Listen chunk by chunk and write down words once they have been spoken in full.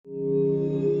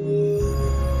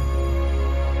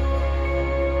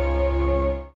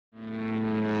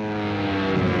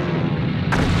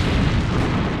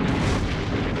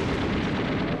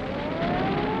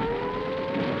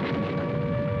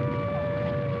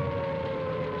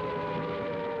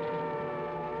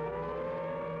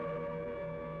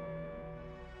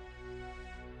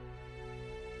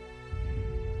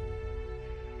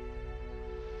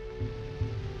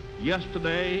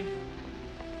yesterday,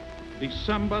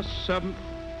 December 7th,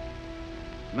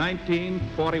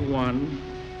 1941,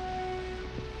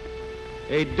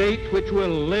 a date which will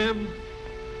live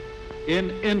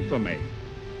in infamy.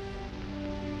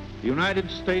 The United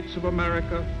States of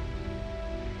America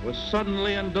was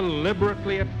suddenly and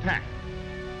deliberately attacked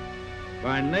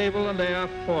by naval and air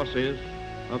forces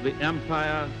of the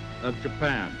Empire of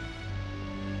Japan.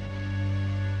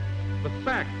 The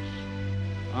facts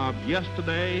of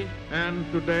yesterday and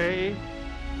today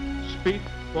speak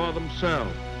for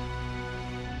themselves.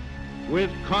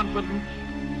 With confidence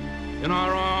in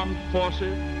our armed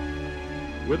forces,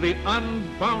 with the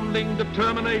unbounding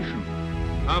determination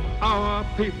of our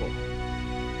people,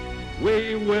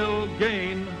 we will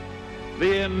gain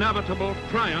the inevitable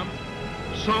triumph,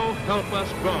 so help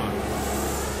us God.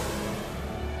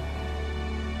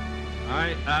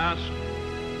 I ask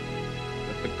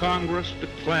that the Congress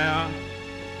declare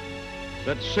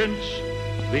that since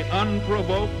the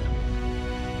unprovoked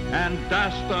and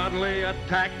dastardly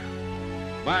attack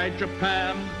by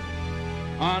Japan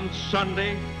on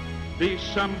Sunday,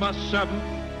 December 7th,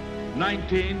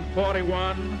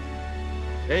 1941,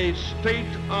 a state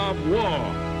of war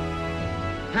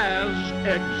has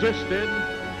existed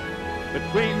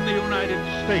between the United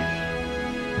States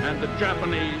and the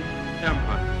Japanese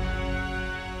Empire.